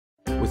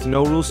with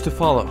no rules to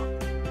follow.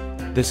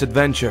 This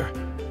adventure,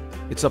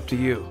 it's up to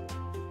you.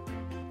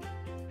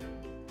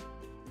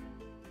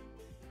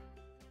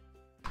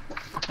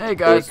 Hey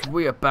guys,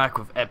 we are back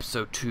with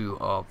episode 2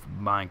 of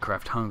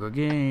Minecraft Hunger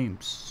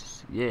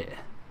Games. Yeah.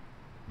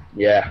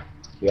 Yeah,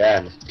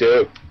 let's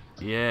do.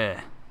 Yeah.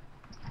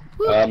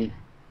 Oh, and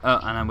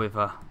I'm with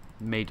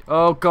mate.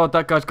 Oh god,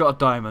 that guy's got a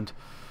diamond.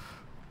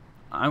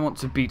 I want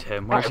to beat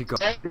him. Where's he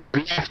got?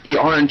 We left the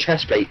iron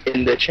chest plate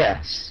in the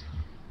chest.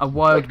 A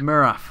wild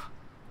miraf,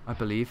 I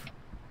believe,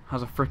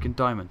 has a freaking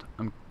diamond.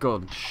 I'm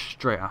going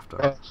straight after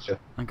her.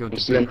 I'm going to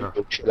beat her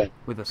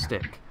with a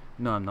stick.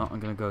 No, I'm not. I'm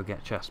going to go get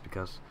a chest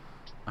because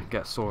I can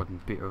get a sword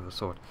and beat her with a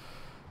sword.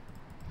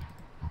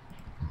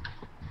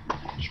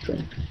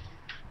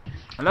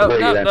 Hello?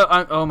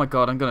 No, oh my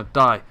god, I'm going to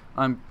die.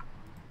 I'm...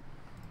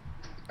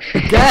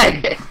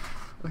 Again!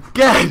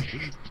 Again!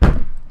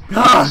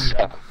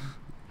 God!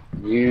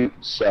 You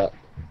suck.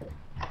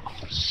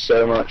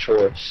 So much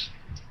worse.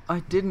 I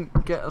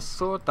didn't get a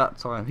sword that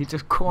time. He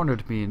just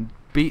cornered me and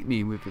beat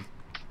me with a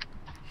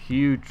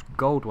huge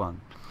gold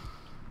one.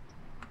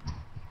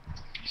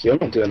 You're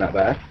not doing that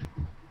bad.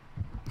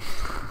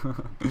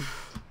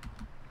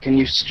 Can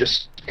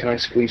I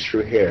squeeze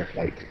through here?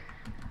 Like,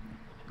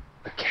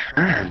 I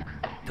can.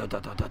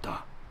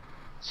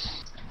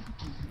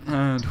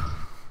 And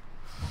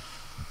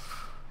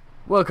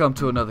welcome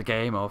to another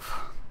game of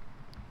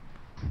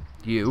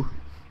you.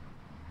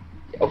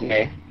 Of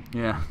me.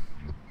 Yeah.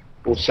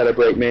 We'll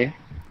celebrate me.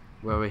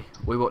 Where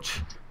we watch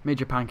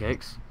Major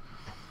Pancakes.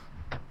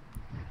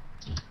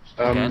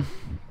 Again.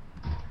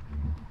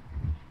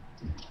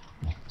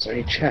 Is there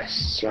any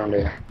chests around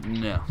here?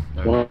 No.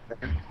 One.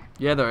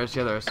 Yeah, there is.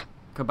 Yeah, there is.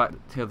 Come back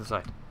to the other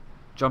side.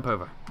 Jump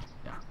over.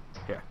 Yeah.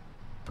 Here.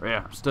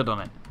 Yeah. I'm stood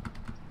on it.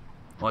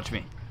 Watch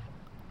me.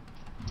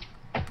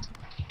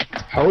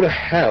 How the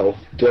hell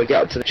do I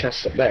get up to the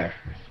chest up there?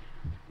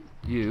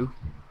 You.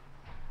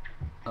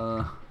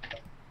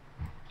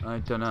 I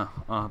don't know.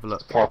 I'll have a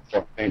look.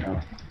 Parkour, ain't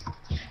I?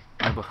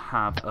 I will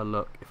have a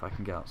look if I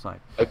can get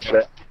outside. I got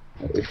it.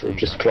 We've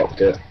just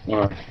clocked it.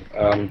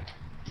 Alright.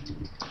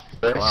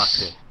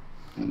 This.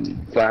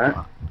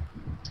 That.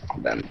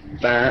 Then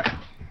that.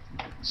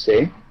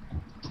 See?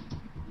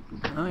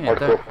 Oh yeah,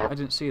 there. I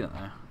didn't see that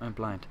there. I'm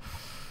blind.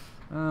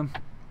 Oh,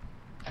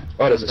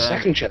 there's a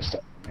second chest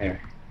up here.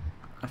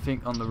 I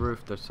think on the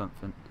roof there's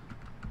something.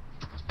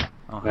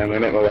 Oh, I'm gonna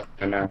make my way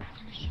there now.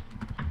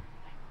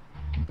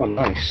 Oh,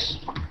 nice.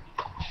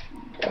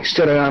 I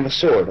still don't have a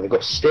sword. I've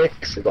got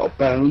sticks, I've got a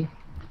bone.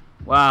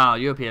 Wow,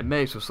 you're being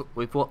amazed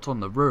with what's on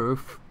the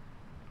roof.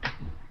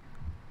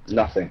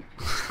 Nothing.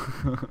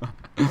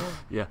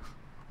 Yeah,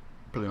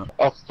 pretty much.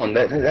 Oh, come on,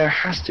 there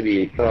has to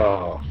be.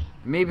 Oh.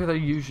 Maybe there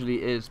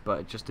usually is, but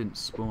it just didn't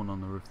spawn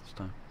on the roof this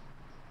time.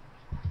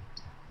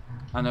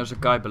 And there's a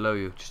guy below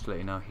you, just to let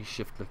you know. He's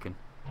shift clicking.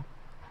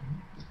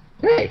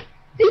 Hey,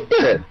 he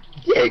didn't.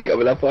 He ain't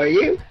coming up, are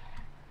you?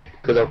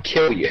 Because I'll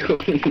kill you.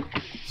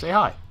 Say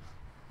hi.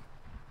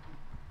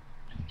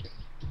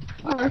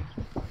 Hi.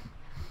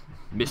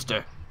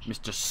 Mr.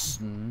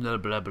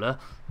 Snubbler.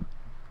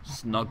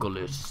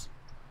 Snuggles.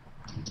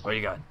 Where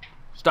you going?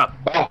 Stop.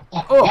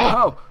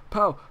 Oh,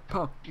 pow.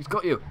 He's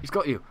got you.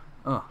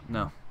 Oh,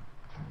 no.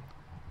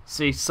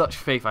 See, such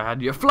faith I had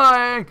in you. You're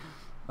flying!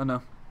 Oh,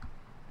 no.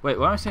 Wait,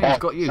 why am I saying he's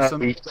got you?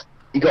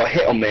 He got a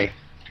hit on me.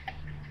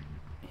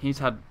 He's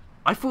had...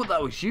 I thought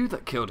that was you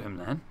that killed him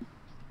then.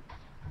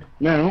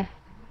 No.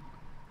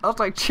 I was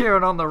like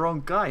cheering on the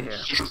wrong guy here.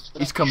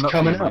 He's coming up.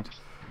 Coming up.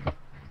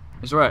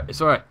 It's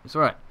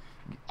alright.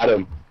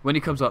 Adam. When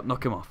he comes up,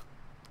 knock him off.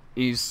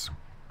 He's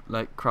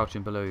like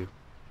crouching below you.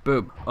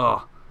 Boom.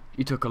 Oh,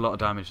 he took a lot of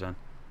damage then.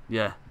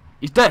 Yeah.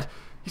 He's dead!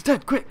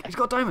 Quick! He's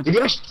got a diamond!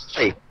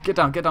 Get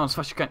down as fast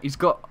as you can. He's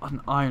got an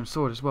iron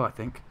sword as well, I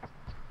think.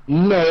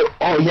 No.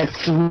 Oh, he had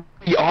 3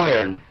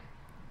 iron.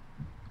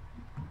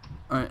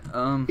 Alright,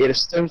 He had a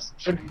stone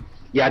sword.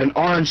 He had an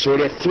iron sword.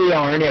 He had 3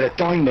 iron. He had a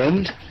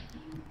diamond.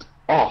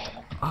 Oh.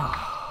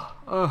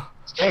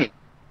 Game.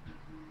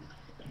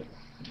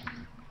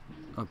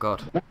 Oh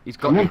god. He's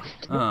got you.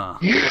 Ah.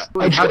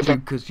 I had you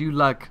because you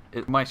lag.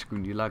 At my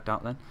screen, you lagged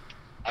out then.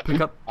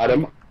 Pick up.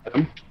 Adam.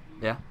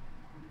 Yeah.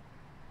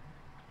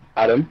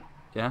 Adam.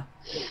 Yeah.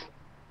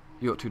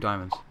 You got 2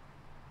 diamonds.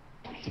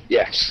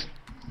 Yes.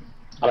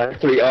 I have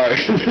 3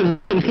 iron.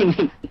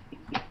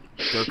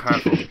 Go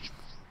careful.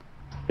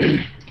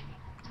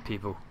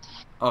 People.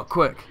 Oh,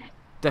 quick.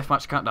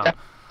 Deathmatch countdown.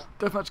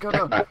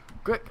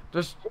 Quick.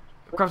 Just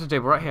crafting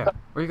table right here.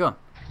 Where you going?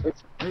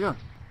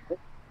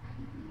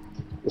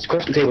 This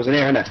crafting table's in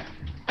here, isn't it?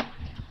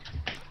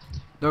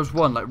 There was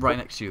one like right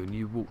next to you and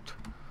you walked.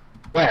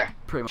 Where?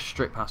 Pretty much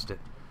straight past it.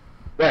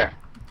 Where?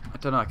 I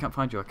don't know, I can't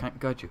find you, I can't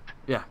guide you.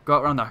 Yeah, go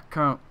out around there.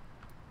 Come out.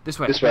 This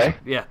way. This way?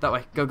 Yeah, that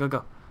way. Go.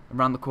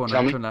 Around the corner,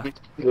 turn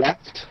left.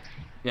 Left?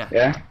 Yeah.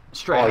 Yeah?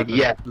 Straight ahead.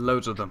 Yeah.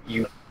 Loads of them.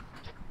 You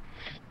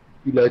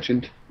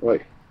legend.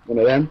 Right, one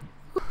of them.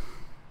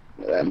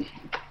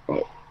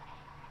 Right.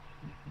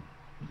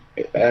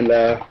 And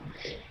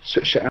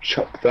switch it out,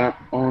 chuck that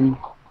on.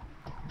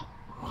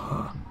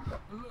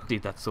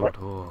 need that sword.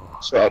 Oh.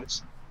 So I'll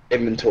just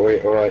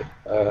inventory. All right.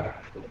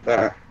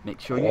 That. Make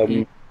sure you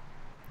eat.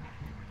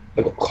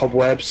 I've got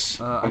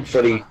cobwebs. I'm I'm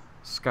fully. gonna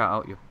scout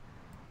out your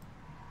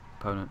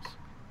opponents.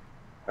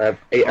 I have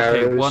 8 Okay,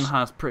 arrows. one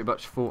has pretty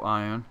much full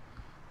iron,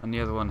 and the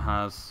other one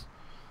has.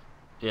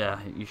 Yeah,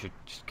 you should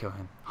just kill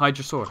him. Hide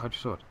your sword. Hide your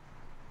sword.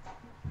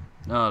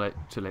 No,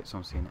 too late.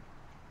 Someone's seen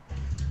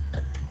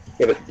it.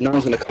 Yeah, but no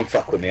one's gonna come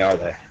fuck with me, are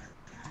they?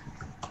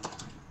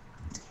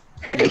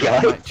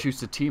 I might choose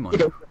to team on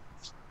you.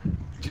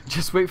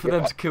 Just wait for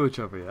them to kill each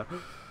other, yeah?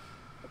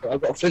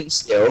 I've got a flint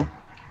steel.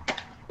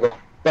 I've got a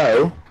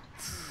bow.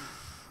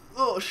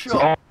 Oh,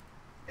 shot!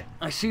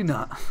 I seen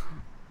that.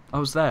 I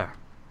was there.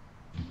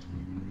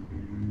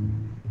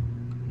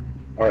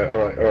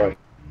 Alright.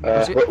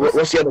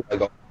 What's the other guy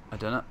got? I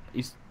don't know.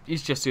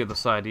 He's just the other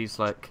side. He's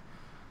like...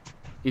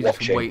 He's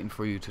just Watching. waiting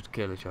for you to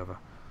kill each other.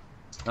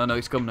 Oh no,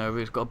 he's coming over.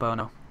 He's got a bow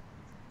now.